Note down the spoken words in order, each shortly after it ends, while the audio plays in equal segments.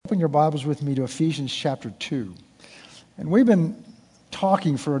your Bibles with me to Ephesians chapter 2. And we've been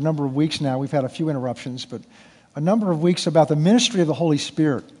talking for a number of weeks now. We've had a few interruptions, but a number of weeks about the ministry of the Holy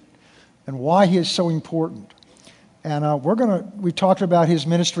Spirit and why he is so important. And we talked about his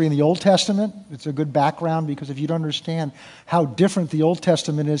ministry in the Old Testament. It's a good background because if you don't understand how different the Old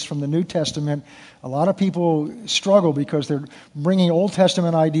Testament is from the New Testament, a lot of people struggle because they're bringing Old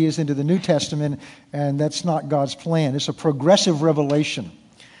Testament ideas into the New Testament, and that's not God's plan. It's a progressive revelation.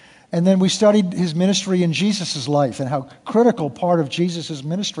 And then we studied his ministry in Jesus' life and how critical part of Jesus'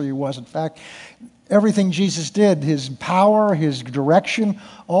 ministry he was. In fact, everything Jesus did, his power, his direction,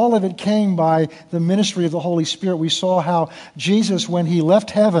 all of it came by the ministry of the Holy Spirit. We saw how Jesus, when he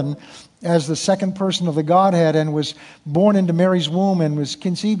left heaven as the second person of the Godhead and was born into Mary's womb and was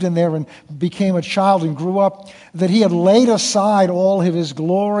conceived in there and became a child and grew up, that he had laid aside all of his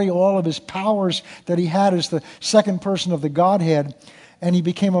glory, all of his powers that he had as the second person of the Godhead, and he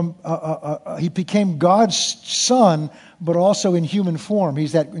became God's son, but also in human form.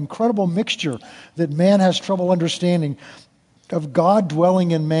 He's that incredible mixture that man has trouble understanding of God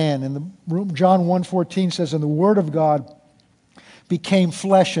dwelling in man. And John 1:14 says, "And the Word of God became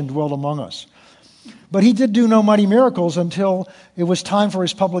flesh and dwelt among us." But he did do no mighty miracles until it was time for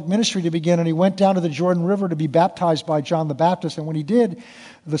his public ministry to begin, and he went down to the Jordan River to be baptized by John the Baptist. And when he did,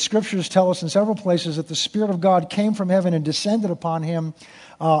 the Scriptures tell us in several places that the Spirit of God came from heaven and descended upon him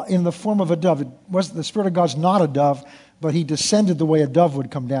in the form of a dove. The Spirit of God's not a dove, but he descended the way a dove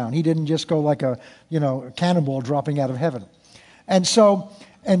would come down. He didn't just go like a cannonball dropping out of heaven.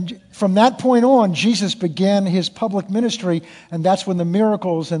 And from that point on, Jesus began his public ministry, and that's when the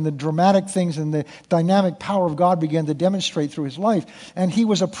miracles and the dramatic things and the dynamic power of God began to demonstrate through his life. And he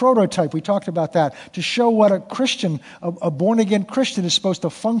was a prototype, we talked about that, to show what a Christian, a born-again Christian is supposed to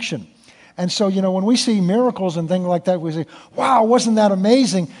function. And so, when we see miracles and things like that, we say, wow, wasn't that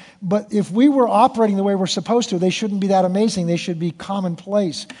amazing? But if we were operating the way we're supposed to, they shouldn't be that amazing. They should be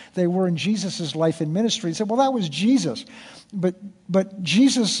commonplace. They were in Jesus' life and ministry. You say, well, that was Jesus. But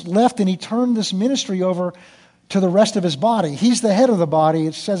Jesus left and he turned this ministry over to the rest of his body. He's the head of the body,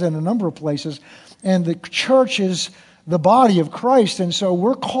 it says in a number of places, and the church is the body of Christ. And so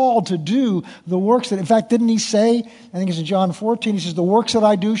we're called to do the works that, in fact, didn't he say, I think it's in John 14, he says, "The works that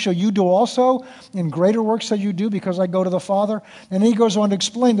I do shall you do also, and greater works that you do because I go to the Father." And then he goes on to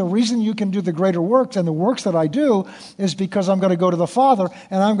explain the reason you can do the greater works and the works that I do is because I'm going to go to the Father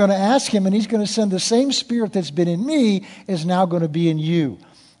and I'm going to ask him, and he's going to send the same Spirit that's been in me is now going to be in you.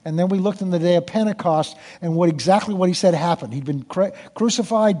 And then we looked in the day of Pentecost and exactly what he said happened. He'd been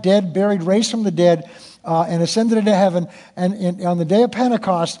crucified, dead, buried, raised from the dead, and ascended into heaven. And on the day of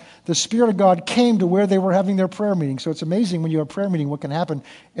Pentecost, the Spirit of God came to where they were having their prayer meeting. So it's amazing when you have a prayer meeting what can happen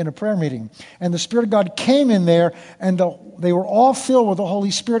in a prayer meeting. And the Spirit of God came in there, and they were all filled with the Holy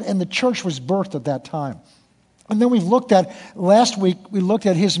Spirit, and the church was birthed at that time. And then last week, we looked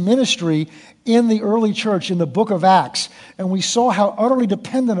at his ministry in the early church in the book of Acts. And we saw how utterly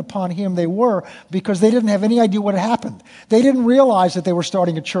dependent upon him they were because they didn't have any idea what had happened. They didn't realize that they were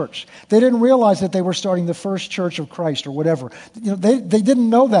starting a church. They didn't realize that they were starting the first church of Christ or whatever. They didn't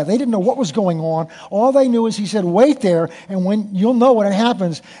know that. They didn't know what was going on. All they knew is he said, wait there, and when you'll know when it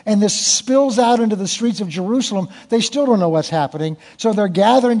happens. And this spills out into the streets of Jerusalem. They still don't know what's happening. So they're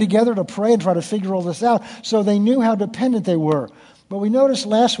gathering together to pray and try to figure all this out. So they knew how dependent they were. But we noticed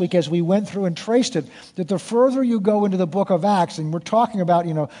last week as we went through and traced it that the further you go into the book of Acts, and we're talking about,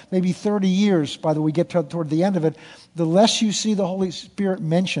 maybe 30 years by the we get toward the end of it, the less you see the Holy Spirit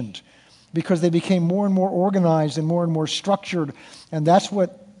mentioned because they became more and more organized and more structured. And that's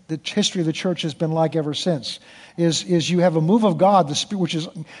what the history of the church has been like ever since. Is you have a move of God, the Spirit, which is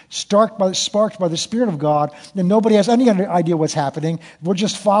sparked by the Spirit of God, and nobody has any idea what's happening. We're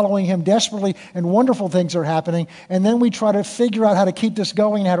just following him desperately, and wonderful things are happening. And then we try to figure out how to keep this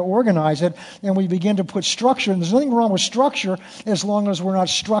going and how to organize it, and we begin to put structure. And there's nothing wrong with structure as long as we're not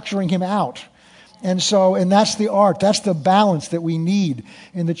structuring him out. And that's the art, that's the balance that we need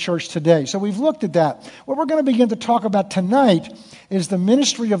in the church today. So we've looked at that. What we're going to begin to talk about tonight is the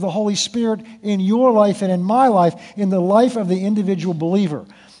ministry of the Holy Spirit in your life and in my life, in the life of the individual believer.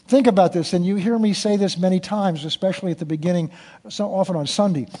 Think about this, and you hear me say this many times, especially at the beginning, so often on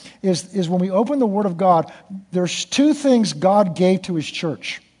Sunday, is when we open the Word of God, there's two things God gave to his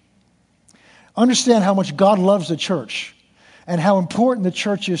church. Understand how much God loves the church. And how important the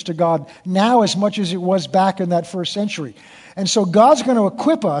church is to God now as much as it was back in that first century. And so God's going to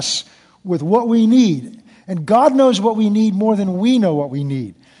equip us with what we need. And God knows what we need more than we know what we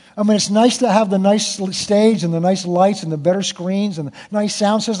need. I mean, it's nice to have the nice stage and the nice lights and the better screens and the nice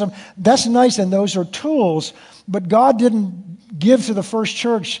sound system. That's nice, and those are tools. But God didn't give to the first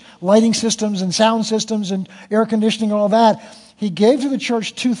church lighting systems and sound systems and air conditioning and all that. He gave to the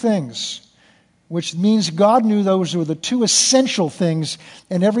church two things, which means God knew those were the two essential things,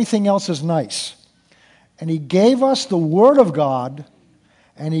 and everything else is nice. And He gave us the Word of God,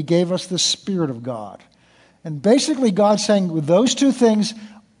 and He gave us the Spirit of God. And basically God's saying with those two things,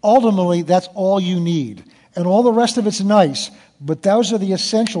 ultimately that's all you need. And all the rest of it's nice, but those are the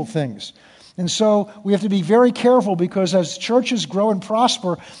essential things. And so we have to be very careful, because as churches grow and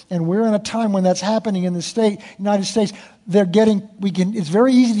prosper, and we're in a time when that's happening in the United States, it's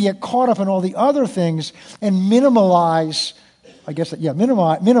very easy to get caught up in all the other things and minimize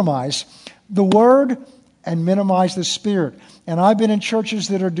the Word and minimize the Spirit. And I've been in churches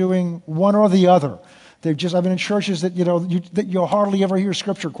that are doing one or the other. I've been in churches that you'll hardly ever hear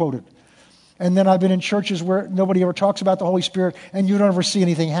Scripture quoted. And then I've been in churches where nobody ever talks about the Holy Spirit, and you don't ever see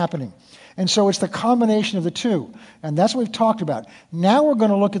anything happening. And so it's the combination of the two. And that's what we've talked about. Now we're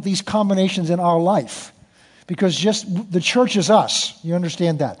going to look at these combinations in our life. Because just the church is us. You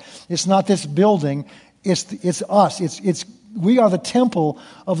understand that? It's not this building. It's us. We are the temple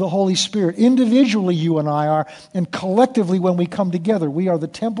of the Holy Spirit. Individually, you and I are, and collectively when we come together, we are the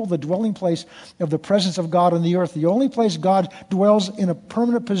temple, the dwelling place of the presence of God on the earth. The only place God dwells in a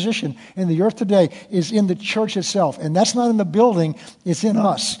permanent position in the earth today is in the church itself. And that's not in the building, it's in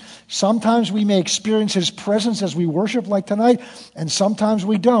us. Sometimes we may experience His presence as we worship like tonight, and sometimes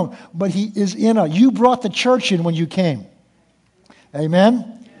we don't. But He is in us. You brought the church in when you came.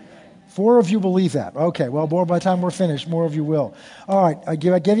 Amen? 4 of you believe that. Okay, well, by the time we're finished, more of you will. All right, I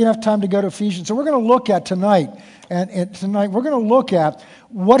gave you enough time to go to Ephesians. So we're going to look at tonight, and tonight we're going to look at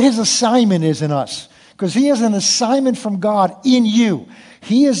what His assignment is in us. Because He has an assignment from God in you.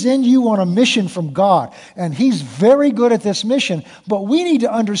 He is in you on a mission from God. And He's very good at this mission, but we need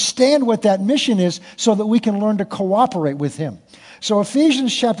to understand what that mission is so that we can learn to cooperate with Him. So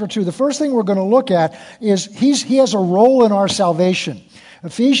Ephesians chapter 2, the first thing we're going to look at is He has a role in our salvation.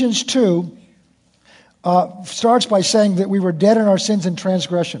 Ephesians 2 starts by saying that we were dead in our sins and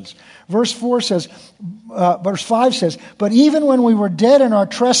transgressions. Verse 5 says, "But even when we were dead in our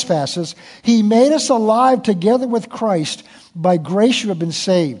trespasses, He made us alive together with Christ. By grace you have been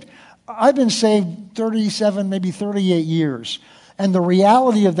saved." I've been saved 37, maybe 38 years. And the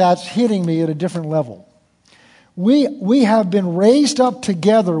reality of that's hitting me at a different level. We have been raised up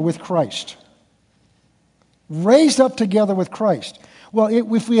together with Christ. Raised up together with Christ. Well,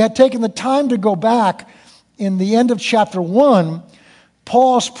 if we had taken the time to go back in the end of chapter 1,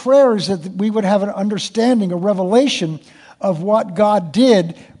 Paul's prayer is that we would have an understanding, a revelation of what God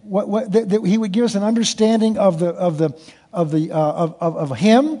did, that He would give us an understanding of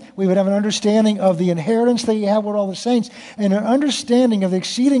Him. We would have an understanding of the inheritance that He had with all the saints, and an understanding of the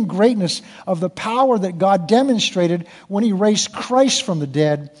exceeding greatness of the power that God demonstrated when He raised Christ from the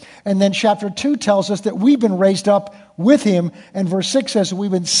dead. And then chapter 2 tells us that we've been raised up with Him, and verse 6 says we've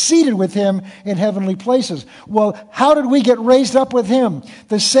been seated with Him in heavenly places. Well, how did we get raised up with Him?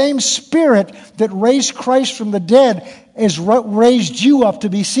 The same Spirit that raised Christ from the dead has raised you up to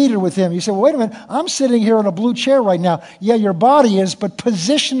be seated with Him. You say, well, wait a minute, I'm sitting here in a blue chair right now. Yeah, your body is, but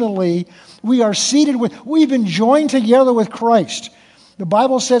positionally, we are seated we've been joined together with Christ. The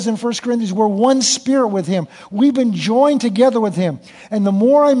Bible says in 1 Corinthians, we're one spirit with Him. We've been joined together with Him. And the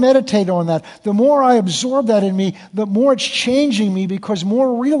more I meditate on that, the more I absorb that in me, the more it's changing me, because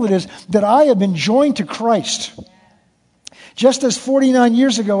more real it is that I have been joined to Christ. Just as 49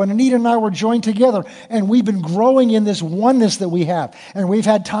 years ago, and Anita and I were joined together, and we've been growing in this oneness that we have. And we've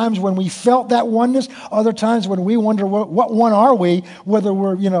had times when we felt that oneness, other times when we wonder what one are we, whether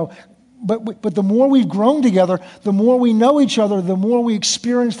we're, But the more we've grown together, the more we know each other, the more we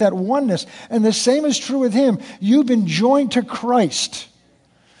experience that oneness. And the same is true with Him. You've been joined to Christ.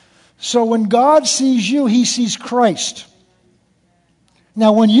 So when God sees you, He sees Christ.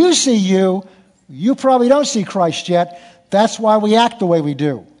 Now when you see you probably don't see Christ yet. That's why we act the way we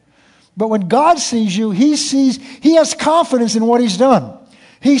do. But when God sees you, He has confidence in what He's done.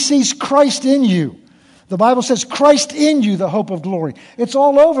 He sees Christ in you. The Bible says, Christ in you, the hope of glory. It's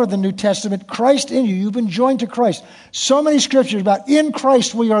all over the New Testament. Christ in you. You've been joined to Christ. So many scriptures about in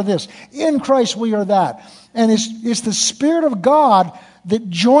Christ we are this. In Christ we are that. And it's the Spirit of God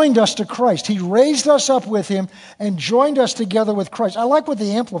that joined us to Christ. He raised us up with Him and joined us together with Christ. I like what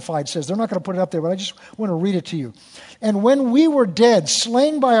the Amplified says. They're not going to put it up there, but I just want to read it to you. And when we were dead,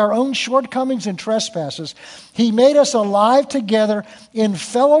 slain by our own shortcomings and trespasses, He made us alive together in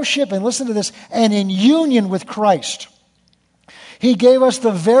fellowship, and listen to this, and in union with Christ. He gave us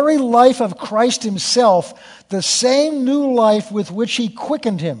the very life of Christ himself, the same new life with which he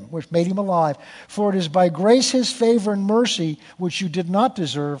quickened him, which made him alive. For it is by grace, his favor, and mercy, which you did not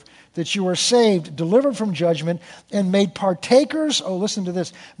deserve, that you are saved, delivered from judgment, and made partakers, oh, listen to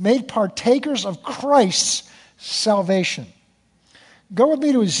this, made partakers of Christ's salvation. Go with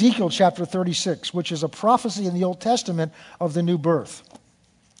me to Ezekiel chapter 36, which is a prophecy in the Old Testament of the new birth.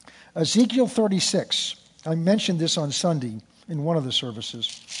 Ezekiel 36. I mentioned this on Sunday in one of the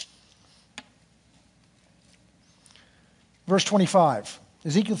services. Verse 25.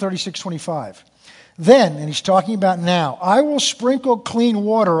 Ezekiel 36:25. Then, and he's talking about now, I will sprinkle clean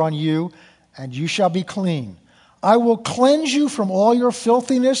water on you, and you shall be clean. I will cleanse you from all your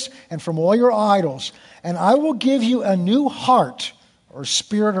filthiness and from all your idols, and I will give you a new heart, or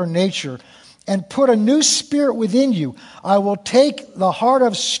spirit or nature, and put a new spirit within you. I will take the heart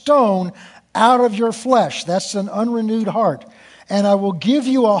of stone out of your flesh. That's an unrenewed heart. And I will give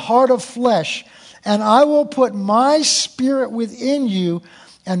you a heart of flesh, and I will put my spirit within you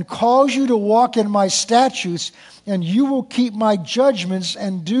and cause you to walk in my statutes, and you will keep my judgments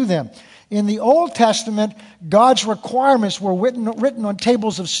and do them. In the Old Testament, God's requirements were written on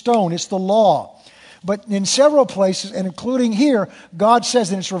tables of stone. It's the law. But in several places, and including here, God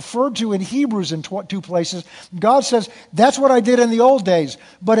says, and it's referred to in Hebrews in two places, God says, that's what I did in the old days.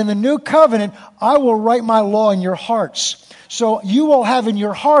 But in the new covenant, I will write my law in your hearts. So you will have in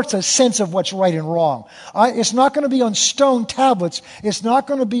your hearts a sense of what's right and wrong. It's not going to be on stone tablets. It's not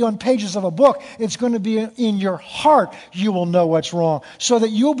going to be on pages of a book. It's going to be in your heart. You will know what's wrong. So that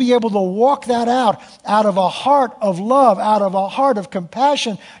you'll be able to walk that out of a heart of love, out of a heart of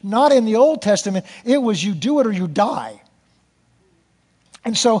compassion. Not in the Old Testament. It was you do it or you die.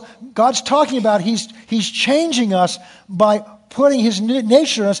 And so God's talking about He's changing us by putting His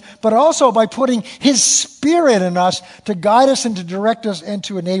nature in us, but also by putting His Spirit in us to guide us and to direct us and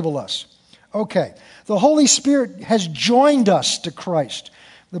to enable us. Okay, the Holy Spirit has joined us to Christ.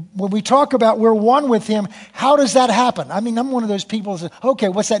 When we talk about we're one with Him, how does that happen? I mean, I'm one of those people that say, okay,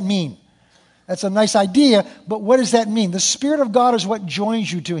 what's that mean? That's a nice idea, but what does that mean? The Spirit of God is what joins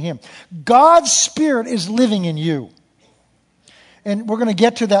you to Him. God's Spirit is living in you. And we're going to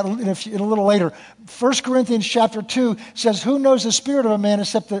get to that in a little later. 1 Corinthians chapter 2 says, who knows the spirit of a man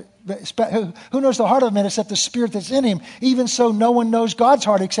except who knows the heart of a man except the spirit that's in him? Even so, no one knows God's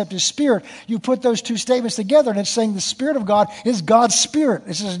heart except his spirit. You put those two statements together, and it's saying the Spirit of God is God's spirit.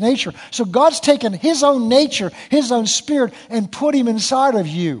 It's His nature. So God's taken His own nature, His own spirit, and put Him inside of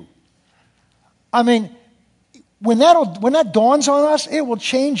you. I mean, when that dawns on us, it will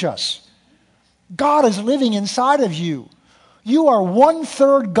change us. God is living inside of you. You are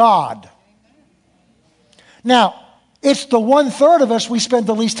 1/3 God. Now, it's the 1/3 of us we spend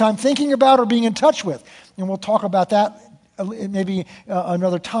the least time thinking about or being in touch with. And we'll talk about that maybe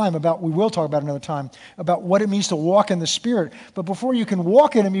another time. We will talk about another time about what it means to walk in the Spirit. But before you can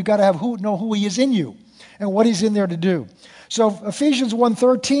walk in Him, you've got to know who He is in you and what He's in there to do. So Ephesians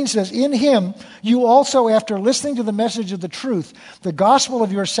 1:13 says, in Him you also, after listening to the message of the truth, the gospel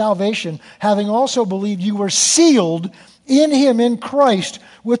of your salvation, having also believed, you were sealed in Him, in Christ,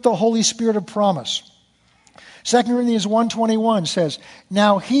 with the Holy Spirit of promise. 2 Corinthians 1:21 says,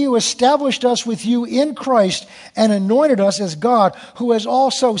 now He who established us with you in Christ and anointed us as God, who has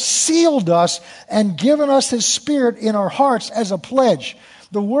also sealed us and given us His Spirit in our hearts as a pledge.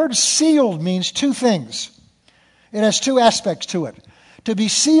 The word sealed means two things. It has two aspects to it. To be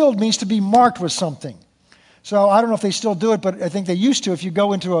sealed means to be marked with something. So I don't know if they still do it, but I think they used to. If you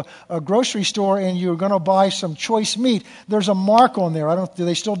go into a grocery store and you're going to buy some choice meat, there's a mark on there. Do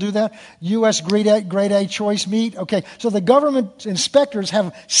they still do that? U.S. grade A choice meat? Okay, so the government inspectors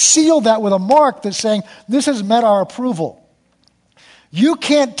have sealed that with a mark that's saying, this has met our approval. You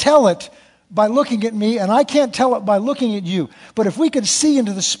can't tell it by looking at me, and I can't tell it by looking at you. But if we could see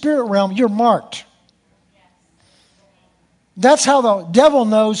into the spirit realm, you're marked. That's how the devil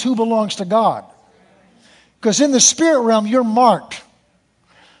knows who belongs to God. Because in the spirit realm, you're marked.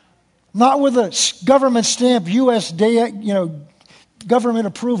 Not with a government stamp, U.S. government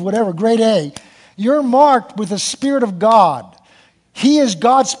approved, whatever, grade A. You're marked with the Spirit of God. He is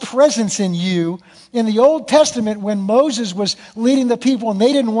God's presence in you. In the Old Testament, when Moses was leading the people and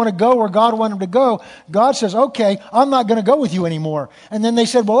they didn't want to go where God wanted them to go, God says, okay, I'm not going to go with you anymore. And then they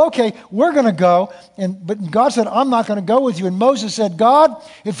said, well, okay, we're going to go. But God said, I'm not going to go with you. And Moses said, God,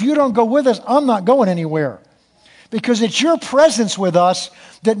 if you don't go with us, I'm not going anywhere. Because it's your presence with us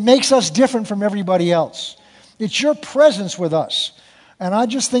that makes us different from everybody else. It's your presence with us. And I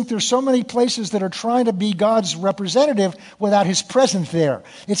just think there's so many places that are trying to be God's representative without His presence there.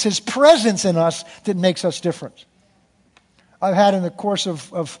 It's His presence in us that makes us different. I've had in the course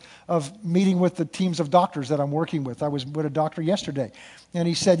of meeting with the teams of doctors that I'm working with. I was with a doctor yesterday, and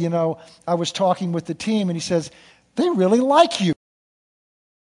he said, I was talking with the team, and he says, they really like you.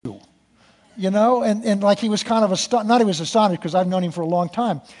 And like he was kind of he was astonished because I've known him for a long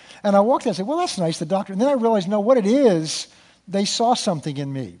time. And I walked in and said, well, that's nice, the doctor. And then I realized, no, what it is, they saw something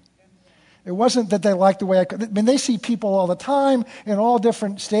in me. It wasn't that they liked the way they see people all the time in all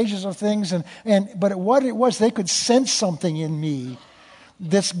different stages of things. But what it was, they could sense something in me.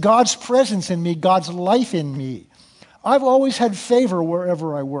 That's God's presence in me, God's life in me. I've always had favor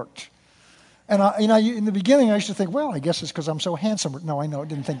wherever I worked. And in the beginning, I used to think, well, I guess it's because I'm so handsome. No, I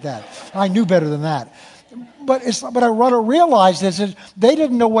didn't think that. I knew better than that. But I realized is that they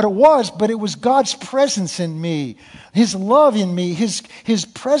didn't know what it was, but it was God's presence in me, His love in me, His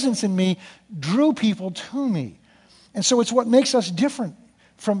presence in me drew people to me. And so it's what makes us different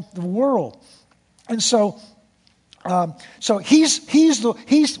from the world. And so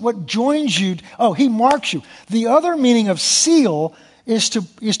he's what joins you. Oh, He marks you. The other meaning of seal is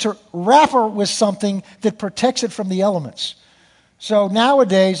to wrap her with something that protects it from the elements. So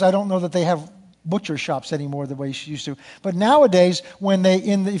nowadays, I don't know that they have butcher shops anymore the way you used to. But nowadays,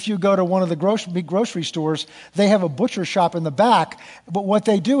 if you go to one of the big grocery stores, they have a butcher shop in the back. But what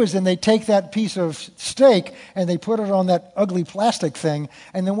they do is then they take that piece of steak and they put it on that ugly plastic thing.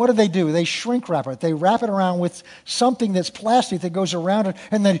 And then what do? They shrink wrap it. They wrap it around with something that's plastic that goes around it,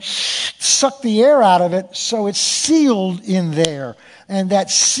 and then suck the air out of it so it's sealed in there. And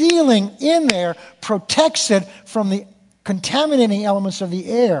that sealing in there protects it from the contaminating elements of the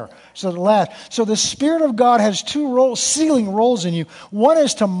air. So the Spirit of God has two sealing roles in you. One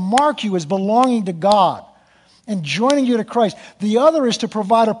is to mark you as belonging to God and joining you to Christ. The other is to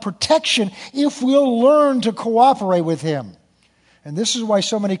provide a protection if we'll learn to cooperate with Him. And this is why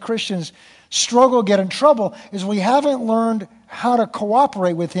so many Christians struggle, get in trouble, is we haven't learned how to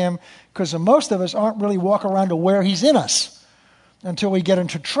cooperate with Him, because most of us aren't really walking around to where He's in us until we get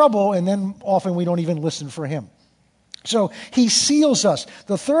into trouble, and then often we don't even listen for Him. So He seals us.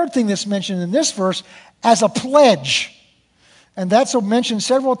 The third thing that's mentioned in this verse as a pledge. And that's mentioned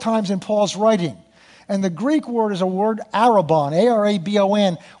several times in Paul's writing. And the Greek word is a word arabon,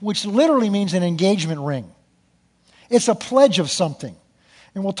 A-R-A-B-O-N, which literally means an engagement ring. It's a pledge of something.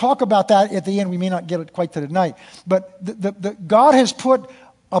 And we'll talk about that at the end. We may not get it quite to tonight. But God has put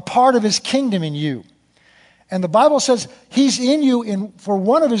a part of His kingdom in you. And the Bible says He's in you, for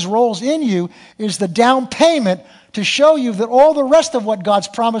one of His roles in you is the down payment to show you that all the rest of what God's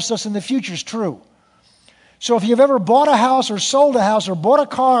promised us in the future is true. So if you've ever bought a house or sold a house or bought a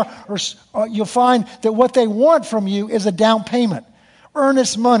car, you'll find that what they want from you is a down payment,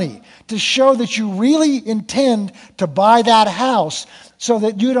 earnest money, to show that you really intend to buy that house, so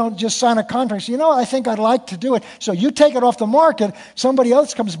that you don't just sign a contract. So, I think I'd like to do it. So you take it off the market. Somebody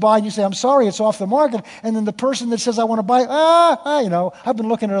else comes by and you say, I'm sorry, it's off the market. And then the person that says, I want to buy, I've been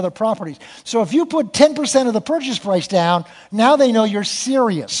looking at other properties. So if you put 10% of the purchase price down, now they know you're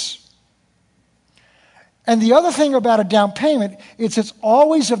serious. And the other thing about a down payment is it's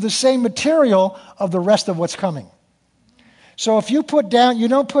always of the same material of the rest of what's coming. So if you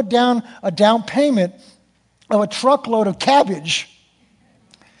don't put down a down payment of a truckload of cabbage,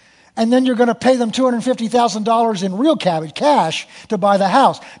 and then you're going to pay them $250,000 in real cash to buy the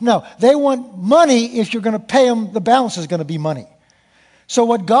house. No, they want money. If you're going to pay them, the balance is going to be money. So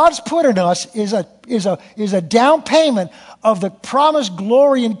what God's put in us is a down payment of the promised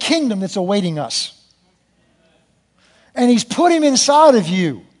glory and kingdom that's awaiting us. And He's put Him inside of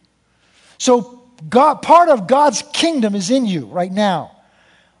you. So part of God's kingdom is in you right now.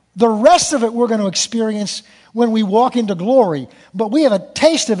 The rest of it we're going to experience when we walk into glory. But we have a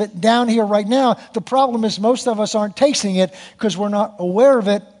taste of it down here right now. The problem is most of us aren't tasting it because we're not aware of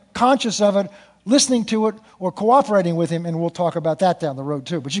it, conscious of it, listening to it, or cooperating with Him. And we'll talk about that down the road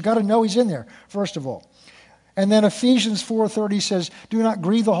too. But you've got to know He's in there, first of all. And then Ephesians 4:30 says, do not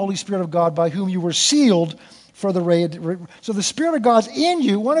grieve the Holy Spirit of God, by whom you were sealed for the raid. So the Spirit of God's in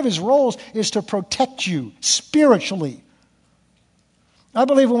you. One of His roles is to protect you spiritually. I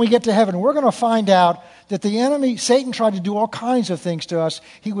believe when we get to heaven, we're going to find out that the enemy, Satan, tried to do all kinds of things to us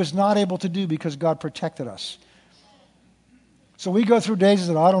he was not able to do because God protected us. So we go through days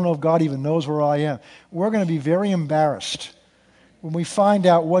that I don't know if God even knows where I am. We're going to be very embarrassed when we find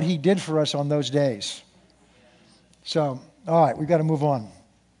out what He did for us on those days. So, all right, we've got to move on.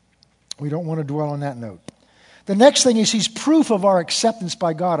 We don't want to dwell on that note. The next thing is He's proof of our acceptance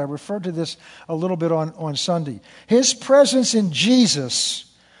by God. I referred to this a little bit on Sunday. His presence in Jesus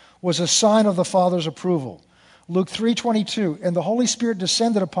was a sign of the Father's approval. Luke 3:22, and the Holy Spirit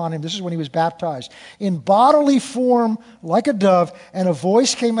descended upon him. This is when he was baptized. In bodily form like a dove, and a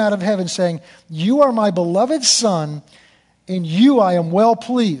voice came out of heaven saying, "You are my beloved Son, in you I am well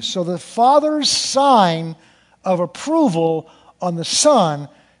pleased." So the Father's sign of approval on the Son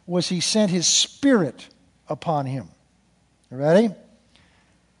was he sent his Spirit upon him. You ready?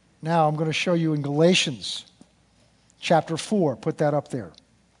 Now I'm going to show you in Galatians chapter 4. Put that up there.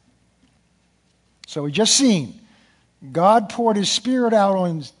 So we just seen God poured his Spirit out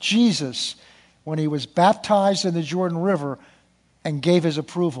on Jesus when he was baptized in the Jordan River and gave his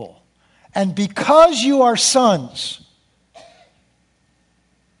approval. And because you are sons,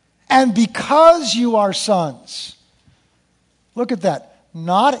 look at that.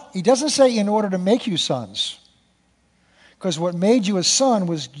 He doesn't say in order to make you sons. Because what made you a son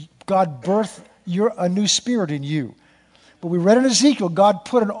was God birthed a new spirit in you. But we read in Ezekiel, God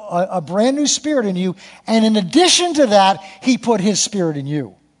put a brand new spirit in you, and in addition to that, he put his spirit in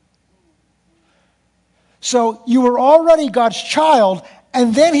you. So you were already God's child,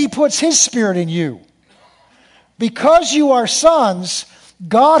 and then he puts his spirit in you. Because you are sons,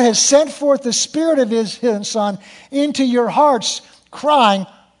 God has sent forth the Spirit of his Son into your hearts, crying,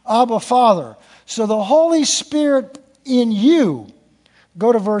 "Abba, Father." So the Holy Spirit in you,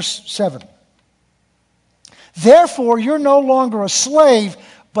 go to verse 7. Therefore, you're no longer a slave,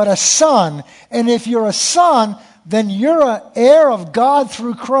 but a son. And if you're a son, then you're an heir of God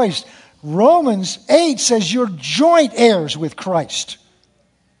through Christ. Romans 8 says you're joint heirs with Christ.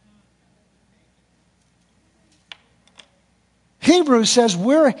 Hebrews says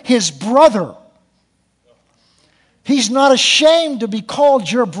we're his brother. He's not ashamed to be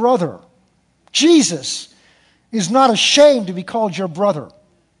called your brother. Jesus is not ashamed to be called your brother.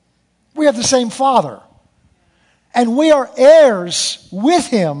 We have the same Father. And we are heirs with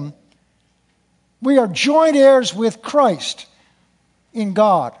him. We are joint heirs with Christ in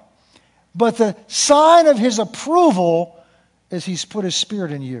God. But the sign of his approval is he's put his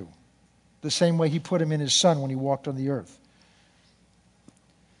Spirit in you, the same way he put him in his Son when he walked on the earth.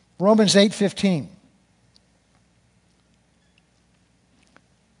 Romans 8:15.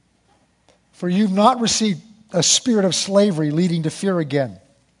 For you've not received a spirit of slavery leading to fear again,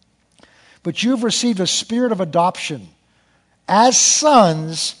 but you've received a spirit of adoption as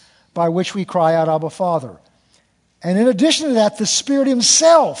sons, by which we cry out, "Abba, Father." And in addition to that, the Spirit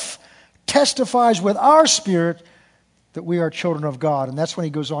himself testifies with our spirit that we are children of God. And that's when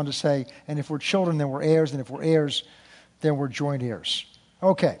he goes on to say, and if we're children, then we're heirs, and if we're heirs, then we're joint heirs.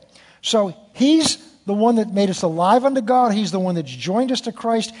 Okay, so he's the one that made us alive unto God. He's the one that's joined us to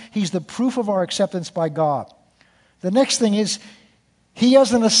Christ. He's the proof of our acceptance by God. The next thing is, he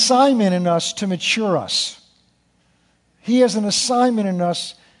has an assignment in us to mature us. He has an assignment in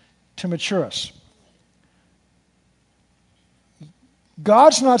us to mature us.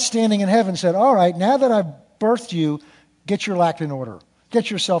 God's not standing in heaven and said, "All right, now that I've birthed you, get your act in order. Get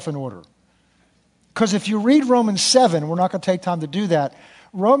yourself in order." Because if you read Romans 7, we're not going to take time to do that.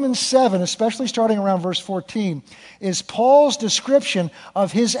 Romans 7, especially starting around verse 14, is Paul's description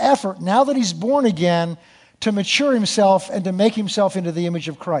of his effort, now that he's born again, to mature himself and to make himself into the image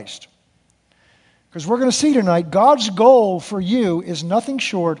of Christ. Because we're going to see tonight, God's goal for you is nothing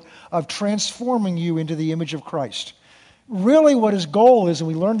short of transforming you into the image of Christ. Really what his goal is, and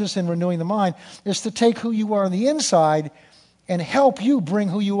we learned this in Renewing the Mind, is to take who you are on the inside and help you bring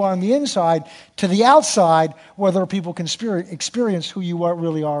who you are on the inside to the outside, where other people can experience who you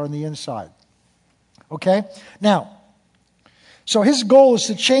really are on the inside. Okay? Now, so his goal is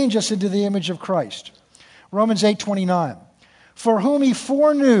to change us into the image of Christ. Romans 8:29. For whom he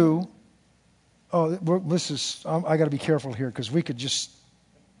foreknew... I got to be careful here because we could just...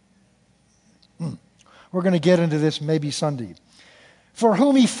 We're going to get into this maybe Sunday. For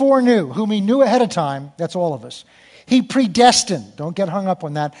whom he foreknew, whom he knew ahead of time, that's all of us. He predestined. Don't get hung up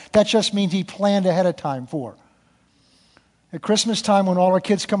on that. That just means he planned ahead of time for. At Christmas time, when all our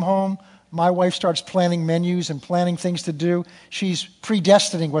kids come home, my wife starts planning menus and planning things to do. She's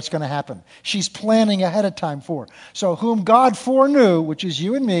predestining what's going to happen. She's planning ahead of time for. So whom God foreknew, which is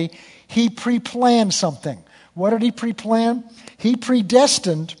you and me, he pre-planned something. What did he pre-plan? He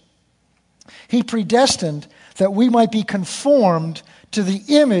predestined that we might be conformed to the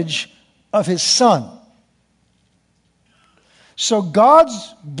image of his Son. So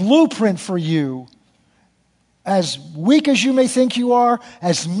God's blueprint for you, as weak as you may think you are,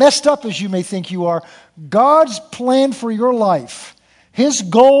 as messed up as you may think you are, God's plan for your life, his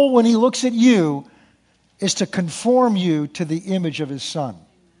goal when he looks at you, is to conform you to the image of his Son.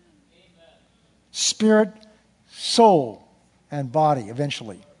 Spirit, soul, and body,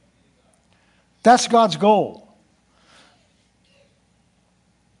 eventually. That's God's goal.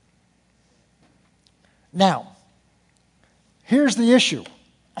 Now, here's the issue.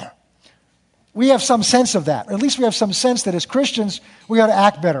 We have some sense of that. At least we have some sense that as Christians, we ought to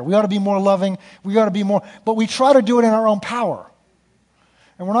act better. We ought to be more loving. We ought to be more, but we try to do it in our own power.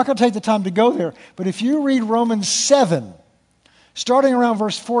 And we're not going to take the time to go there. But if you read Romans 7, starting around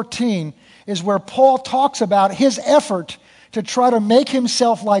verse 14, is where Paul talks about his effort to try to make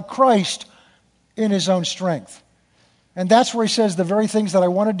himself like Christ in his own strength. And that's where he says, the very things that I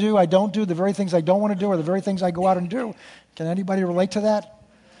want to do, I don't do. The very things I don't want to do are the very things I go out and do. Can anybody relate to that?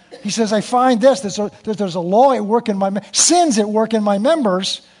 He says, I find this, that there's a law at work in sins at work in my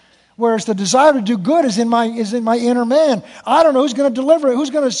members, whereas the desire to do good is in my inner man. I don't know who's going to deliver it, who's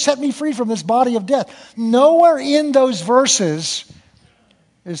going to set me free from this body of death. Nowhere in those verses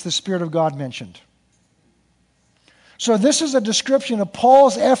is the Spirit of God mentioned. So this is a description of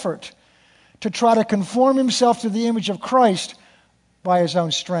Paul's effort to try to conform himself to the image of Christ by his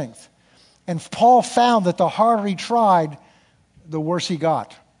own strength. And Paul found that the harder he tried, the worse he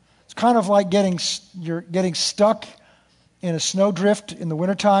got. It's kind of like getting stuck in a snowdrift in the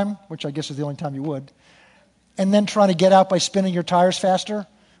wintertime, which I guess is the only time you would, and then trying to get out by spinning your tires faster.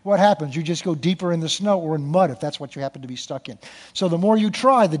 What happens? You just go deeper in the snow or in mud if that's what you happen to be stuck in. So the more you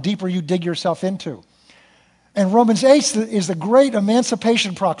try, the deeper you dig yourself into. And Romans 8 is the great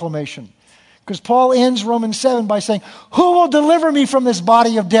emancipation proclamation. Because Paul ends Romans 7 by saying, who will deliver me from this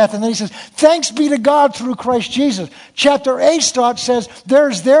body of death? And then he says, thanks be to God through Christ Jesus. Chapter 8 says, there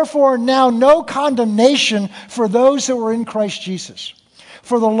is therefore now no condemnation for those who are in Christ Jesus.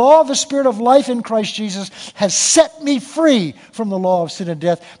 For the law of the Spirit of life in Christ Jesus has set me free from the law of sin and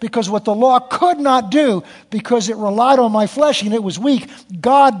death. Because what the law could not do, because it relied on my flesh and it was weak,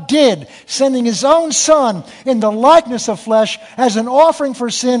 God did, sending his own Son in the likeness of flesh as an offering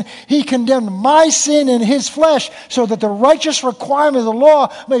for sin. He condemned my sin in his flesh so that the righteous requirement of the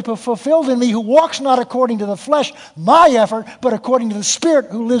law may be fulfilled in me who walks not according to the flesh, my effort, but according to the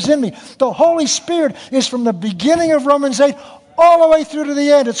Spirit who lives in me. The Holy Spirit is from the beginning of Romans 8 all the way through to the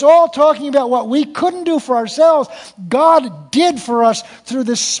end. It's all talking about what we couldn't do for ourselves. God did for us through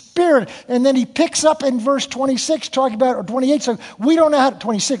the Spirit. And then he picks up in verse 26 talking about, or 28, so we don't know how to,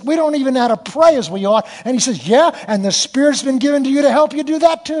 26, we don't even know how to pray as we ought. And he says, yeah, and the Spirit's been given to you to help you do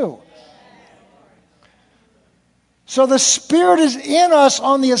that too. So the Spirit is in us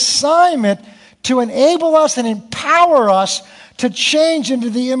on the assignment to enable us and empower us to change into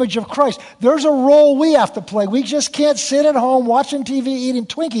the image of Christ. There's a role we have to play. We just can't sit at home watching TV, eating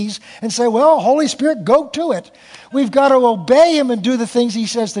Twinkies, and say, well, Holy Spirit, go to it. We've got to obey him and do the things he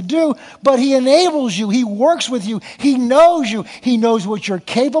says to do, but he enables you. He works with you. He knows you. He knows what you're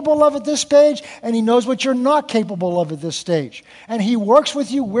capable of at this stage, and he knows what you're not capable of at this stage. And he works with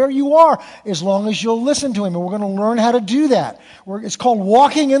you where you are, as long as you'll listen to him. And we're going to learn how to do that. It's called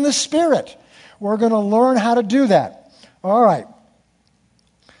walking in the Spirit. We're going to learn how to do that. All right.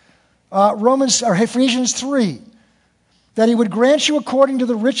 Ephesians 3, that he would grant you according to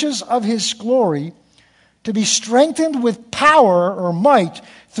the riches of his glory to be strengthened with power or might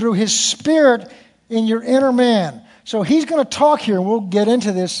through his Spirit in your inner man. So he's going to talk here, and we'll get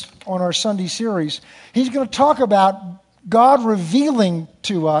into this on our Sunday series. He's going to talk about God revealing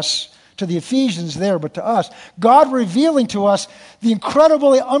to us, to the Ephesians there, but to us, God revealing to us the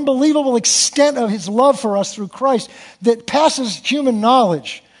incredibly, unbelievable extent of his love for us through Christ that passes human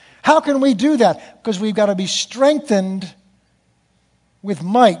knowledge. How can we do that? Because we've got to be strengthened with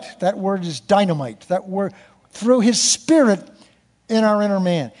might. That word is dynamite. That word, through his Spirit in our inner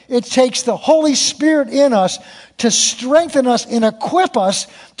man. It takes the Holy Spirit in us to strengthen us and equip us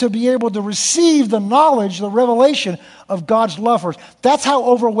to be able to receive the knowledge, the revelation of God's love for us. That's how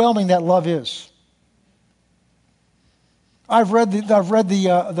overwhelming that love is. I've read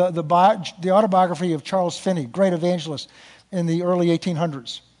the autobiography of Charles Finney, great evangelist in the early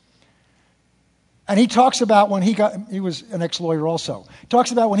 1800s. And he talks about when he was an ex-lawyer also. He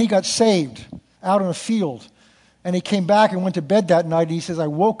talks about when he got saved out in a field. And he came back and went to bed that night. And he says, I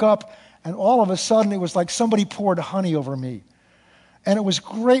woke up and all of a sudden it was like somebody poured honey over me. And it was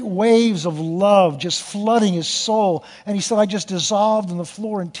great waves of love just flooding his soul. And he said, I just dissolved on the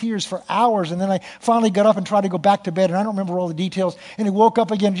floor in tears for hours. And then I finally got up and tried to go back to bed. And I don't remember all the details. And he woke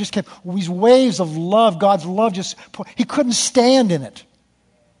up again and just kept these waves of love. God's love just, he couldn't stand in it.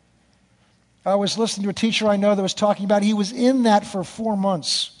 I was listening to a teacher I know that was talking about he was in that for 4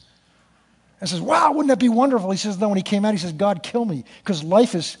 months. And says, wow, wouldn't that be wonderful? He says, then when he came out, he says, God, kill me. Because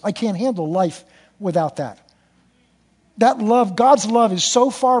I can't handle life without that. That love, God's love is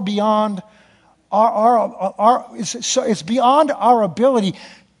so far beyond it's beyond our ability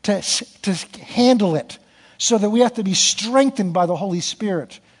to handle it. So that we have to be strengthened by the Holy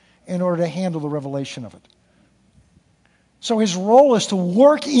Spirit in order to handle the revelation of it. So his role is to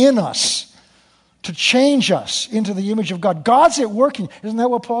work in us, to change us into the image of God. God's at work in you. Isn't that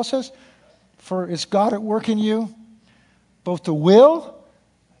what Paul says? For it's God at work in you, both to will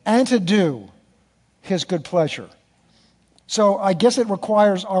and to do his good pleasure. So I guess it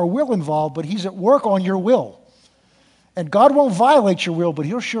requires our will involved, but he's at work on your will. And God won't violate your will, but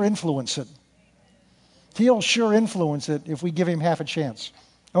he'll sure influence it. He'll sure influence it if we give him half a chance.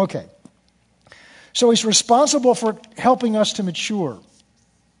 Okay. So he's responsible for helping us to mature.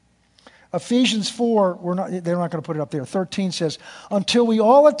 Ephesians 4, they're not going to put it up there. 13 says, until we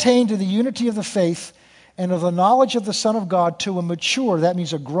all attain to the unity of the faith and of the knowledge of the Son of God, to a mature, that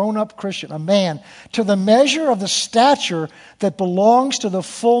means a grown-up Christian, a man, to the measure of the stature that belongs to the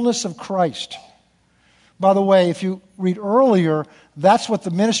fullness of Christ. By the way, if you read earlier, that's what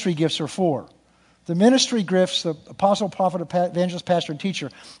the ministry gifts are for. The ministry gifts, the apostle, prophet, evangelist, pastor, and teacher,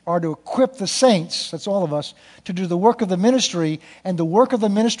 are to equip the saints, that's all of us, to do the work of the ministry. And the work of the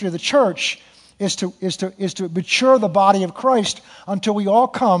ministry of the church is to mature the body of Christ until we all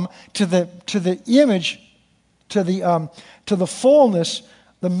come to the image, to the fullness,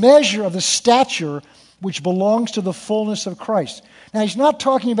 the measure of the stature which belongs to the fullness of Christ. Now, he's not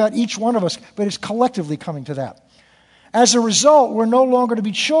talking about each one of us, but it's collectively coming to that. As a result, we're no longer to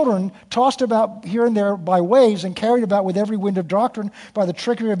be children, tossed about here and there by waves and carried about with every wind of doctrine by the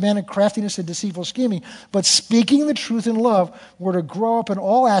trickery of men and craftiness and deceitful scheming. But speaking the truth in love, we're to grow up in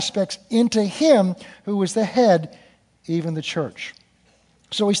all aspects into him who is the head, even the church.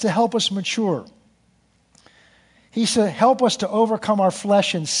 So he's to help us mature. He's to help us to overcome our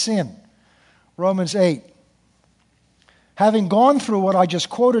flesh and sin. Romans 8. Having gone through what I just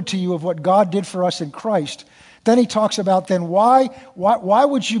quoted to you of what God did for us in Christ, then he talks about then why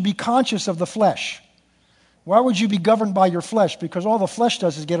would you be conscious of the flesh? Why would you be governed by your flesh? Because all the flesh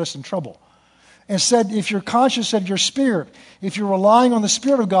does is get us in trouble. Instead, if you're conscious of your spirit, if you're relying on the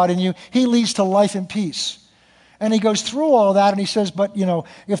Spirit of God in you, he leads to life and peace. And he goes through all of that and he says, but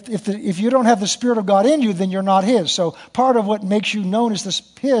if you don't have the Spirit of God in you, then you're not his. So part of what makes you known as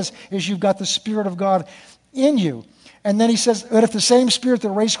his is you've got the Spirit of God in you. And then he says that if the same Spirit that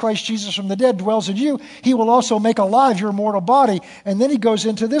raised Christ Jesus from the dead dwells in you, he will also make alive your mortal body. And then he goes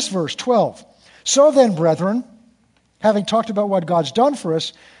into this verse, 12. So then, brethren, having talked about what God's done for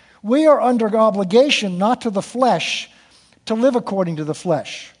us, we are under obligation, not to the flesh, to live according to the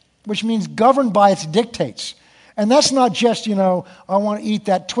flesh, which means governed by its dictates. And that's not just, I want to eat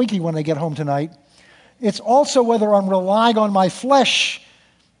that Twinkie when I get home tonight. It's also whether I'm relying on my flesh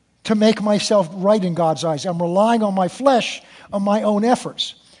to make myself right in God's eyes. I'm relying on my flesh, on my own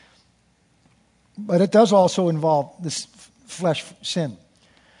efforts. But it does also involve this flesh sin.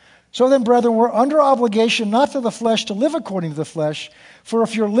 So then, brethren, we're under obligation not to the flesh to live according to the flesh. For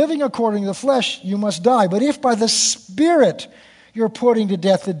if you're living according to the flesh, you must die. But if by the Spirit you're putting to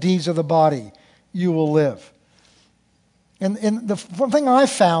death the deeds of the body, you will live. And the one thing I've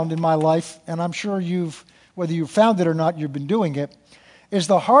found in my life, and I'm sure whether you've found it or not, you've been doing it, is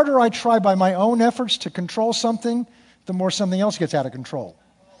the harder I try by my own efforts to control something, the more something else gets out of control.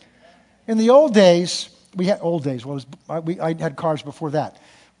 In the old days, I had cars before that.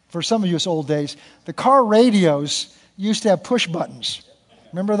 For some of you, it's old days. The car radios used to have push buttons.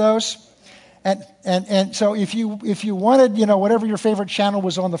 Remember those? And so if you wanted, whatever your favorite channel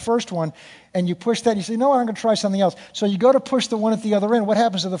was on the first one, and you push that, you say, no, I'm going to try something else. So you go to push the one at the other end. What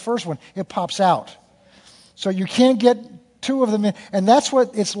happens to the first one? It pops out. So you can't get two of them in. And that's what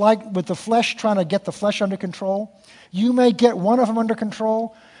it's like with the flesh, trying to get the flesh under control. You may get one of them under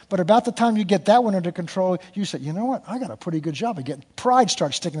control, but about the time you get that one under control, you say, you know what? I got a pretty good job of getting. Pride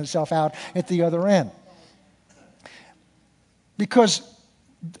starts sticking itself out at the other end. Because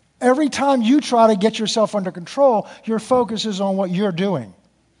every time you try to get yourself under control, your focus is on what you're doing.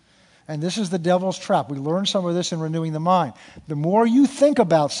 And this is the devil's trap. We learn some of this in Renewing the Mind. The more you think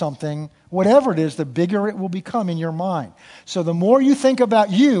about something, whatever it is, the bigger it will become in your mind. So the more you think about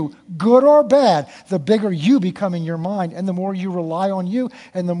you, good or bad, the bigger you become in your mind, and the more you rely on you,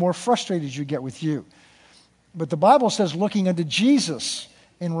 and the more frustrated you get with you. But the Bible says looking unto Jesus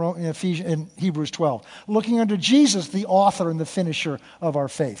in Hebrews 12. Looking unto Jesus, the author and the finisher of our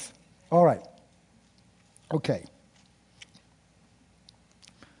faith. All right. Okay.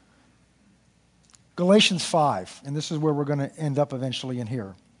 Galatians 5, and this is where we're going to end up eventually in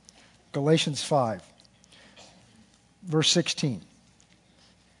here. Galatians 5, verse 16,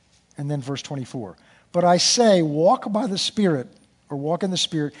 and then verse 24. But I say, walk by the Spirit, or walk in the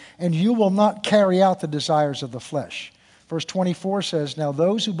Spirit, and you will not carry out the desires of the flesh. Verse 24 says, now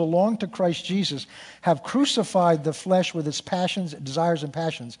those who belong to Christ Jesus have crucified the flesh with its passions, desires, and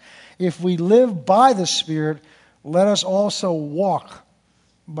passions. If we live by the Spirit, let us also walk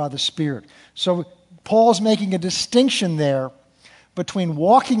by the Spirit. So Paul's making a distinction there between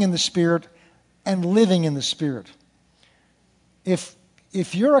walking in the Spirit and living in the Spirit. If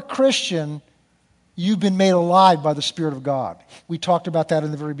you're a Christian, you've been made alive by the Spirit of God. We talked about that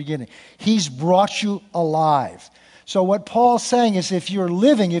in the very beginning. He's brought you alive. So what Paul's saying is if you're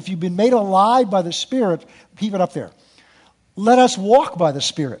living, if you've been made alive by the Spirit, keep it up there. Let us walk by the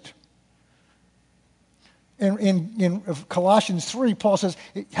Spirit. In Colossians 3, Paul says,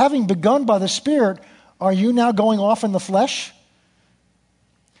 having begun by the Spirit, are you now going off in the flesh?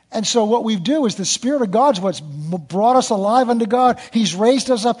 And so what we do is the Spirit of God's what's brought us alive unto God. He's raised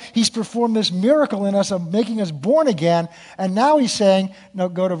us up. He's performed this miracle in us of making us born again. And now he's saying, no,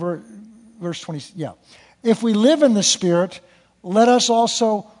 go to verse 20. Yeah. If we live in the Spirit, let us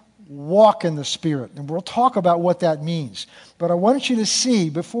also walk in the Spirit. And we'll talk about what that means. But I want you to see,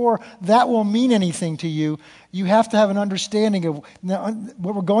 before that will mean anything to you, you have to have an understanding of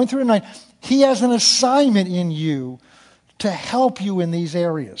what we're going through tonight. He has an assignment in you to help you in these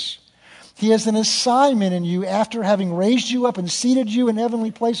areas. He has an assignment in you after having raised you up and seated you in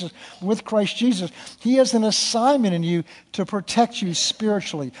heavenly places with Christ Jesus. He has an assignment in you to protect you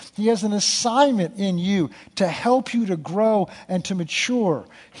spiritually. He has an assignment in you to help you to grow and to mature.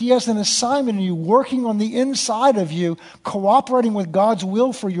 He has an assignment in you working on the inside of you, cooperating with God's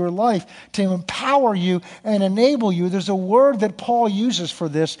will for your life to empower you and enable you. There's a word that Paul uses for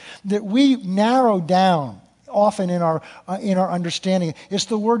this that we narrow down often in our understanding. It's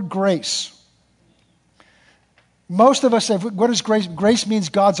the word grace. Most of us say, what is grace? Grace means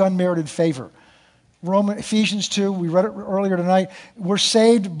God's unmerited favor. Ephesians 2, we read it earlier tonight. We're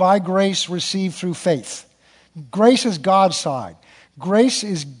saved by grace received through faith. Grace is God's side. Grace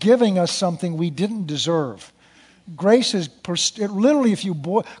is giving us something we didn't deserve. Grace is, literally, if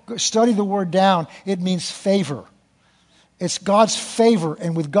you study the word down, it means favor. It's God's favor,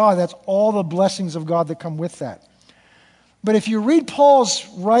 and with God, that's all the blessings of God that come with that. But if you read Paul's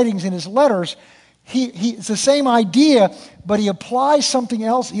writings in his letters, it's the same idea, but he applies something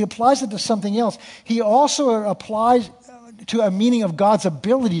else. He applies it to something else. He also applies to a meaning of God's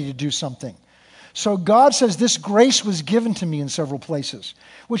ability to do something. So God says, this grace was given to me in several places,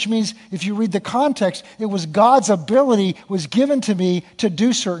 which means if you read the context, it was God's ability was given to me to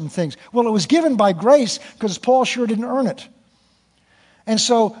do certain things. Well, it was given by grace because Paul sure didn't earn it. And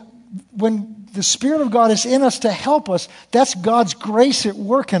so when the Spirit of God is in us to help us, that's God's grace at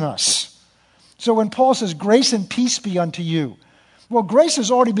work in us. So when Paul says, grace and peace be unto you, well, grace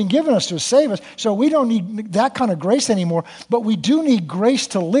has already been given us to save us, so we don't need that kind of grace anymore, but we do need grace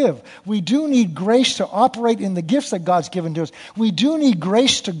to live. We do need grace to operate in the gifts that God's given to us. We do need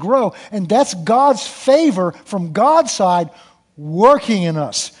grace to grow, and that's God's favor from God's side working in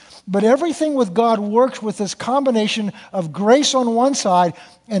us. But everything with God works with this combination of grace on one side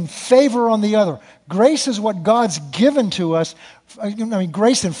and favor on the other. Grace is what God's given to us.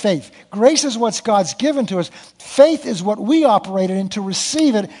 Grace and faith. Grace is what God's given to us. Faith is what we operate in to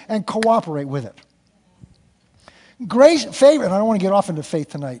receive it and cooperate with it. Grace, favor, and I don't want to get off into faith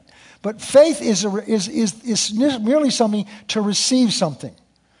tonight, but faith is merely something to receive something.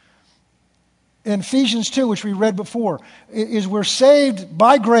 In Ephesians 2, which we read before, is we're saved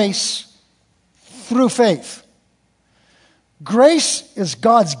by grace through faith. Grace is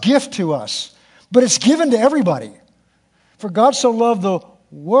God's gift to us, but it's given to everybody. For God so loved the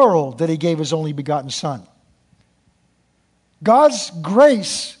world that he gave his only begotten Son. God's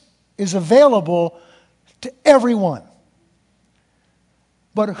grace is available to everyone.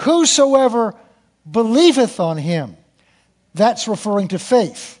 But whosoever believeth on him, that's referring to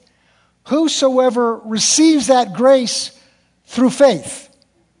faith. Whosoever receives that grace through faith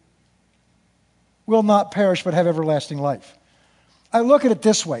will not perish but have everlasting life. I look at it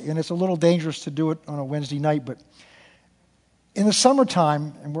this way, and it's a little dangerous to do it on a Wednesday night, but in the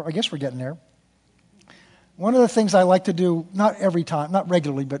summertime, and I guess we're getting there, one of the things I like to do, not every time, not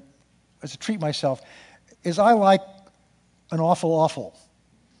regularly, but as a treat myself, is I like an awful.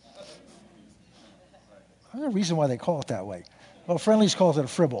 There's a reason why they call it that way. Well, Friendly's calls it a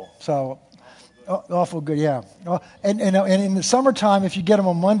fribble, so awful good, yeah. And in the summertime, if you get them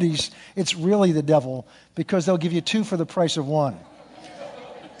on Mondays, it's really the devil because they'll give you 2 for the price of 1.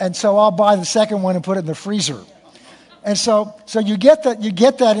 And so I'll buy the second one and put it in the freezer. And so you get that,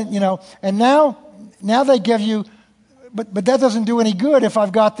 and now they give you, but that doesn't do any good if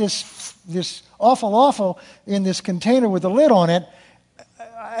I've got this awful in this container with a lid on it.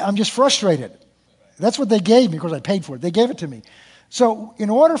 I'm just frustrated. That's what they gave me. Of course, I paid for it. They gave it to me. So in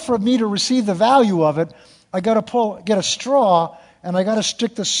order for me to receive the value of it, I got to get a straw, and I got to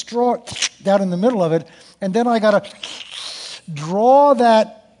stick the straw down in the middle of it, and then I got to draw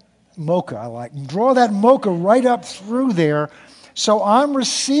that mocha right up through there. So I'm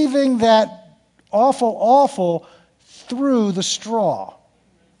receiving that awful through the straw.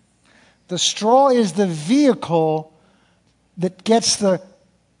 The straw is the vehicle that gets the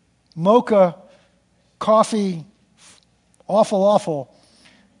mocha coffee awful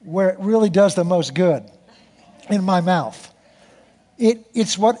where it really does the most good in my mouth.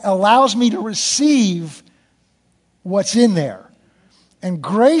 It's what allows me to receive what's in there. And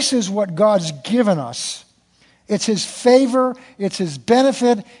grace is what God's given us. It's His favor, it's His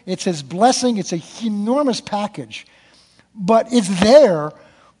benefit, it's His blessing. It's an enormous package. But it's there,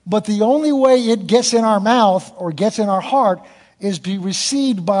 but the only way it gets in our mouth or gets in our heart is be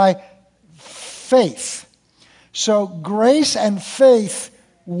received by faith. So grace and faith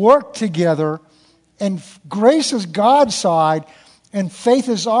work together, and grace is God's side, and faith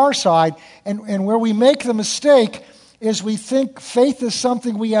is our side. And where we make the mistake is we think faith is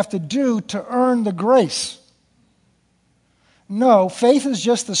something we have to do to earn the grace. No, faith is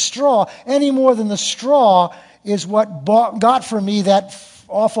just the straw, any more than the straw is what got for me that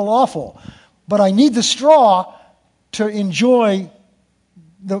awful. But I need the straw to enjoy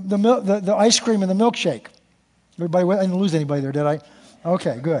the ice cream and the milkshake. Everybody, I didn't lose anybody there, did I?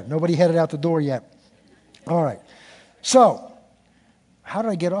 Okay, good. Nobody headed out the door yet. All right. So, how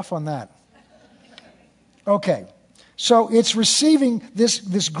did I get off on that? Okay. So it's receiving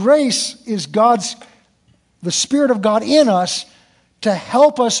this grace is the Spirit of God in us to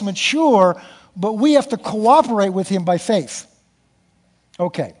help us mature, but we have to cooperate with Him by faith.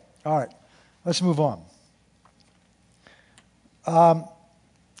 Okay. All right. Let's move on.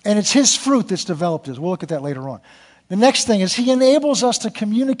 And it's His fruit that's developed us. We'll look at that later on. The next thing is He enables us to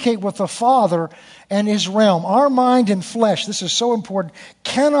communicate with the Father and His realm. Our mind and flesh, this is so important,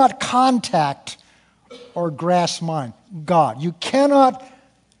 cannot contact or grasp God. You cannot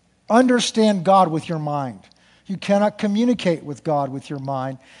understand God with your mind. You cannot communicate with God with your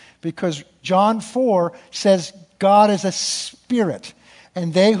mind, because John 4 says God is a spirit,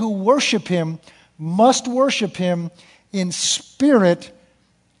 and they who worship Him must worship Him in spirit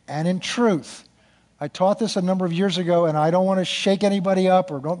and in truth. I taught this a number of years ago, and I don't want to shake anybody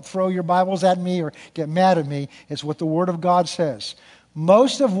up or don't throw your Bibles at me or get mad at me. It's what the Word of God says.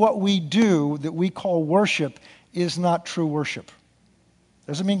 Most of what we do that we call worship is not true worship.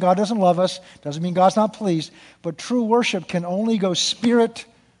 Doesn't mean God doesn't love us. Doesn't mean God's not pleased. But true worship can only go spirit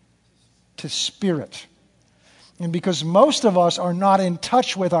to spirit. And because most of us are not in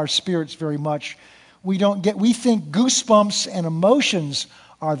touch with our spirits very much, we think goosebumps and emotions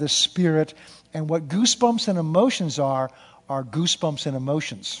are the spirit. And what goosebumps and emotions are goosebumps and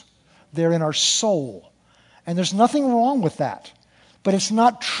emotions. They're in our soul. And there's nothing wrong with that. But it's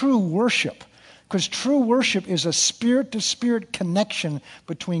not true worship. Because true worship is a spirit-to-spirit connection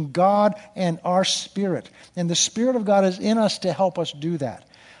between God and our spirit. And the Spirit of God is in us to help us do that.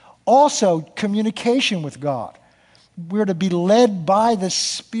 Also, communication with God. We're to be led by the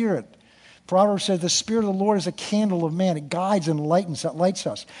Spirit. Proverbs says the Spirit of the Lord is a candle of man. It guides and lights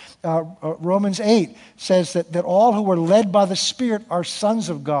us. Romans 8 says that all who are led by the Spirit are sons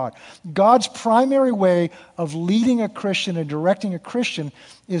of God. God's primary way of leading a Christian and directing a Christian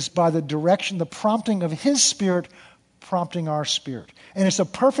is by the prompting of His Spirit, prompting our spirit. And it's a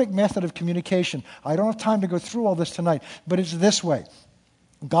perfect method of communication. I don't have time to go through all this tonight, but it's this way.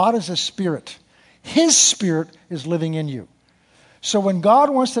 God is a spirit. His Spirit is living in you. So when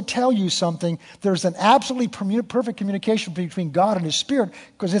God wants to tell you something, there's an absolutely perfect communication between God and His Spirit,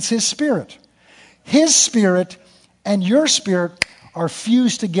 because it's His Spirit. His Spirit and your spirit are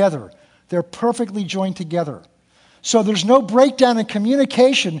fused together. They're perfectly joined together. So there's no breakdown in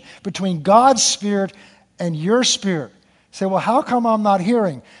communication between God's Spirit and your spirit. You say, well, how come I'm not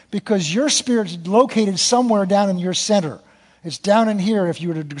hearing? Because your spirit's located somewhere down in your center. It's down in here if you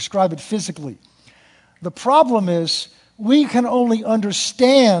were to describe it physically. The problem is, we can only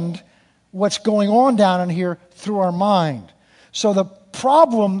understand what's going on down in here through our mind. So the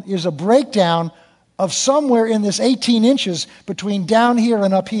problem is a breakdown of somewhere in this 18 inches between down here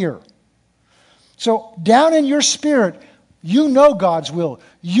and up here. So down in your spirit, you know God's will.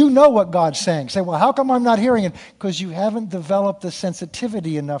 You know what God's saying. Say, well, how come I'm not hearing it? Because you haven't developed the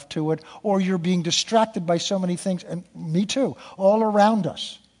sensitivity enough to it, or you're being distracted by so many things, and me too, all around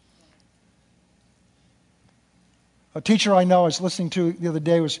us. A teacher I know I was listening to the other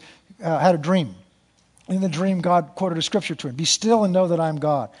day had a dream. In the dream, God quoted a scripture to him. Be still and know that I am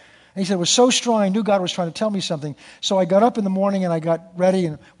God. And he said, it was so strong, I knew God was trying to tell me something. So I got up in the morning and I got ready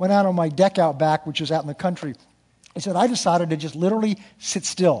and went out on my deck out back, which is out in the country. He said, I decided to just literally sit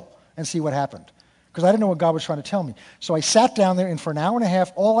still and see what happened, because I didn't know what God was trying to tell me. So I sat down there, and for an hour and a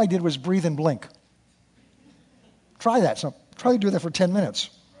half, all I did was breathe and blink. Try that. So try to do that for 10 minutes.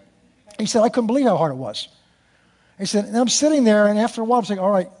 He said, I couldn't believe how hard it was. He said, and I'm sitting there, and after a while, I'm saying,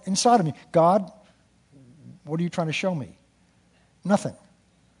 all right, inside of me, God, what are you trying to show me? Nothing.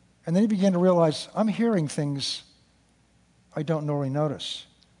 And then he began to realize, I'm hearing things I don't normally notice.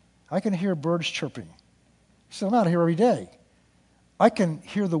 I can hear birds chirping. He said, I'm out here every day. I can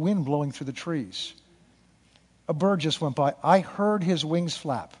hear the wind blowing through the trees. A bird just went by. I heard his wings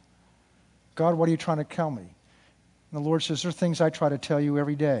flap. God, what are you trying to tell me? And the Lord says, there are things I try to tell you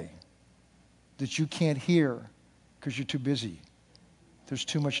every day that you can't hear because you're too busy. There's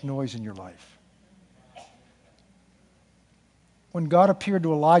too much noise in your life. When God appeared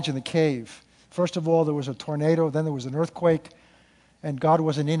to Elijah in the cave, first of all, there was a tornado, then there was an earthquake, and God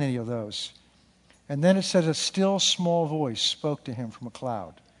wasn't in any of those. And then it says a still small voice spoke to him from a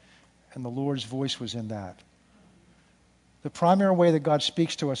cloud, and the Lord's voice was in that. The primary way that God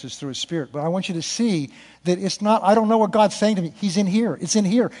speaks to us is through His Spirit. But I want you to see that it's not, I don't know what God's saying to me. He's in here. It's in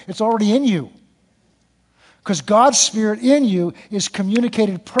here. It's already in you. Because God's Spirit in you is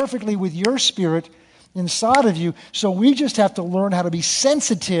communicated perfectly with your spirit inside of you. So we just have to learn how to be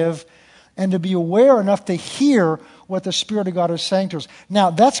sensitive and to be aware enough to hear what the Spirit of God is saying to us. Now,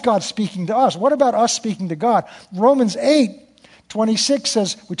 that's God speaking to us. What about us speaking to God? Romans 8:26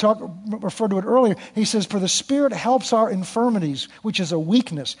 says, referred to it earlier, he says, for the Spirit helps our infirmities, which is a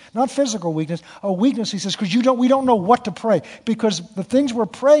weakness, not physical weakness, a weakness, he says, because we don't know what to pray, because the things we're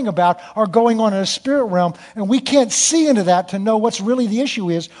praying about are going on in a spirit realm, and we can't see into that to know what's really the issue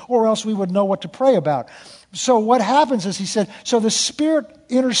is, or else we would know what to pray about. So what happens is, he said, so the Spirit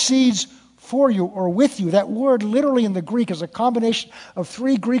intercedes for you or with you. That word literally in the Greek is a combination of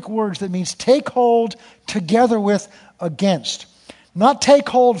 3 Greek words that means take hold, together with, against. Not take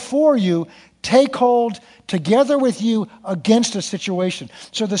hold for you, take hold together with you against a situation.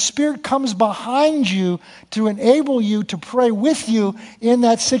 So the Spirit comes behind you to enable you to pray with you in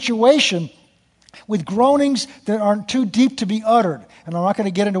that situation with groanings that aren't too deep to be uttered. And I'm not going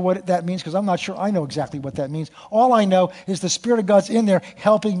to get into what that means because I'm not sure I know exactly what that means. All I know is the Spirit of God's in there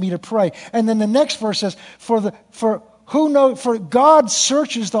helping me to pray. And then the next verse says, for God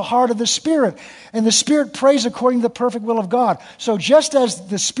searches the heart of the Spirit, and the Spirit prays according to the perfect will of God. So just as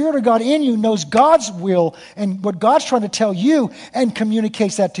the Spirit of God in you knows God's will and what God's trying to tell you and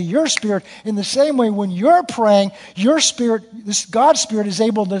communicates that to your spirit, in the same way when you're praying, your spirit, God's Spirit is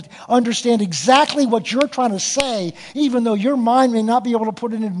able to understand exactly what you're trying to say, even though your mind may not be able to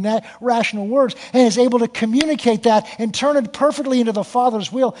put it into rational words, and is able to communicate that and turn it perfectly into the Father's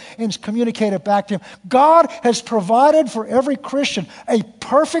will and communicate it back to Him. God has provided for every Christian a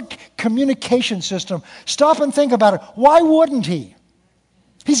perfect communication system. Stop and think about it. Why wouldn't He?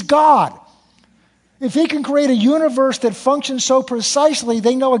 He's God. If He can create a universe that functions so precisely,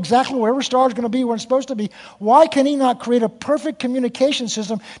 they know exactly where every star is going to be, where it's supposed to be, why can He not create a perfect communication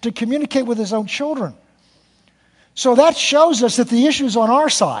system to communicate with His own children? So that shows us that the issue is on our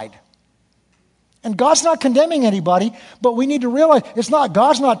side. And God's not condemning anybody, but we need to realize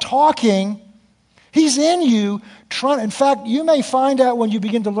God's not talking. He's in you. In fact, you may find out when you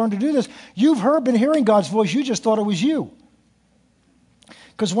begin to learn to do this, you've been hearing God's voice, you just thought it was you.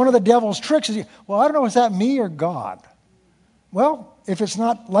 Because one of the devil's tricks is, well, I don't know, is that me or God? Well, if it's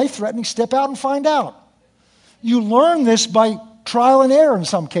not life-threatening, step out and find out. You learn this by trial and error in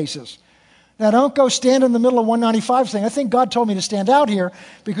some cases. Now, don't go stand in the middle of 195 saying, I think God told me to stand out here,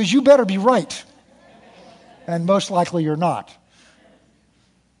 because you better be right. And most likely you're not.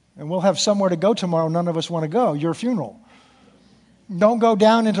 And we'll have somewhere to go tomorrow none of us want to go, your funeral. Don't go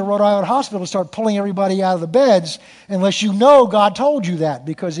down into Rhode Island Hospital and start pulling everybody out of the beds unless you know God told you that.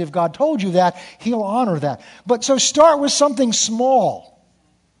 Because if God told you that, He'll honor that. But so start with something small.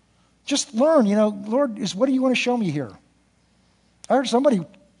 Just learn, Lord, what do you want to show me here? I heard somebody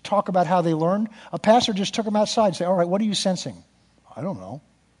talk about how they learned. A pastor just took them outside and said, all right, what are you sensing? I don't know.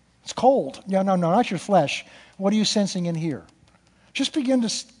 It's cold. No, not your flesh. What are you sensing in here? Just begin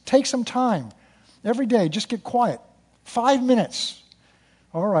to take some time every day. Just get quiet. 5 minutes.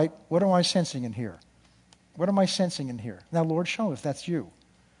 All right, what am I sensing in here? What am I sensing in here? Now, Lord, show if that's you.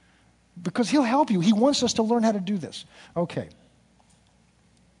 Because He'll help you. He wants us to learn how to do this. Okay.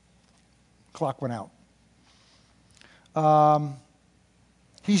 Clock went out.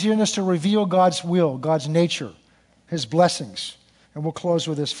 He's in us to reveal God's will, God's nature, His blessings. And we'll close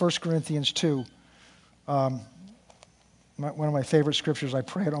with this, 1 Corinthians 2. one of my favorite scriptures. I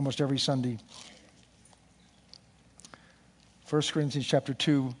pray it almost every Sunday. 1 Corinthians chapter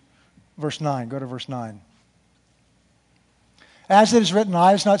 2, verse 9. Go to verse 9. As it is written,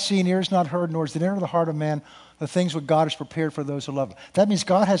 eye has not seen, ear has not heard, nor is it entered the heart of man the things what God has prepared for those who love him. That means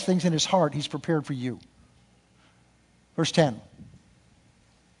God has things in his heart he's prepared for you. Verse 10.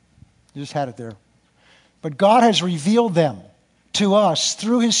 You just had it there. But God has revealed them to us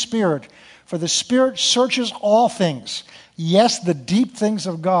through his Spirit, for the Spirit searches all things. Yes, the deep things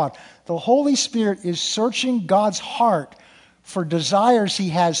of God. The Holy Spirit is searching God's heart for desires he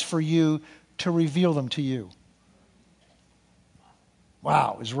has for you to reveal them to you.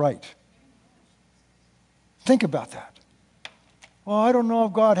 Wow, is right. Think about that. Well, I don't know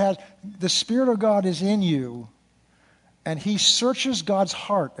if God has. The Spirit of God is in you, and he searches God's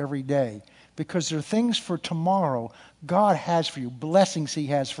heart every day because there are things for tomorrow God has for you, blessings he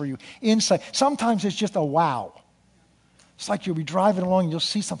has for you, insight. Sometimes it's just a wow. It's like you'll be driving along and you'll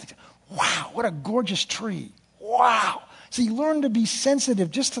see something. Wow, what a gorgeous tree. Wow. So you learn to be sensitive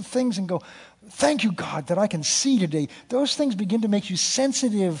just to things and go, thank you, God, that I can see today. Those things begin to make you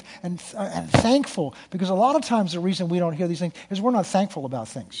sensitive and thankful, because a lot of times the reason we don't hear these things is we're not thankful about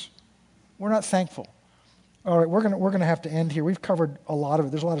things. We're not thankful. All right, we're going to have to end here. We've covered a lot of it.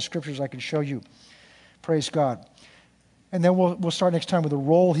 There's a lot of scriptures I can show you. Praise God. And then we'll start next time with the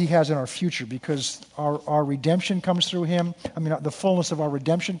role he has in our future, because our redemption comes through him. I mean, the fullness of our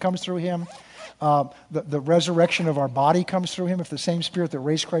redemption comes through him. The resurrection of our body comes through him. If the same Spirit that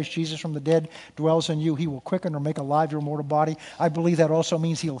raised Christ Jesus from the dead dwells in you, he will quicken or make alive your mortal body. I believe that also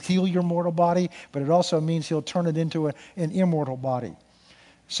means he'll heal your mortal body, but it also means he'll turn it into an immortal body.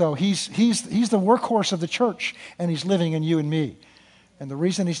 So he's the workhorse of the church, and he's living in you and me. And the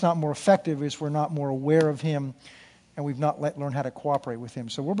reason he's not more effective is we're not more aware of him, and we've not learned how to cooperate with him.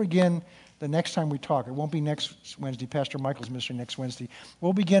 So we'll begin the next time we talk. It won't be next Wednesday. Pastor Michael's ministry next Wednesday.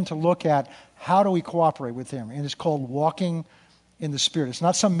 We'll begin to look at how do we cooperate with him. And it's called walking in the Spirit. It's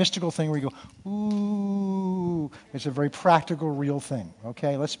not some mystical thing where you go, ooh. It's a very practical, real thing.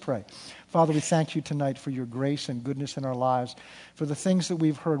 Okay, let's pray. Father, we thank you tonight for your grace and goodness in our lives, for the things that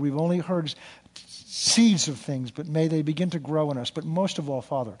we've heard. We've only heard seeds of things, but may they begin to grow in us. But most of all,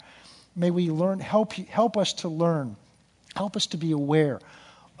 Father, may we learn, help us to learn, help us to be aware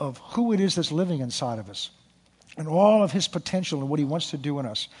of who it is that's living inside of us and all of his potential and what he wants to do in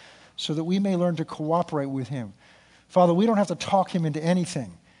us, so that we may learn to cooperate with him. Father, we don't have to talk him into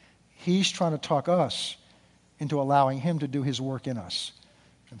anything. He's trying to talk us into allowing him to do his work in us.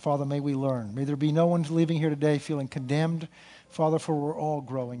 And Father, may we learn. May there be no one leaving here today feeling condemned, Father, for we're all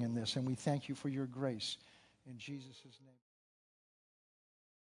growing in this. And we thank you for your grace. In Jesus' name.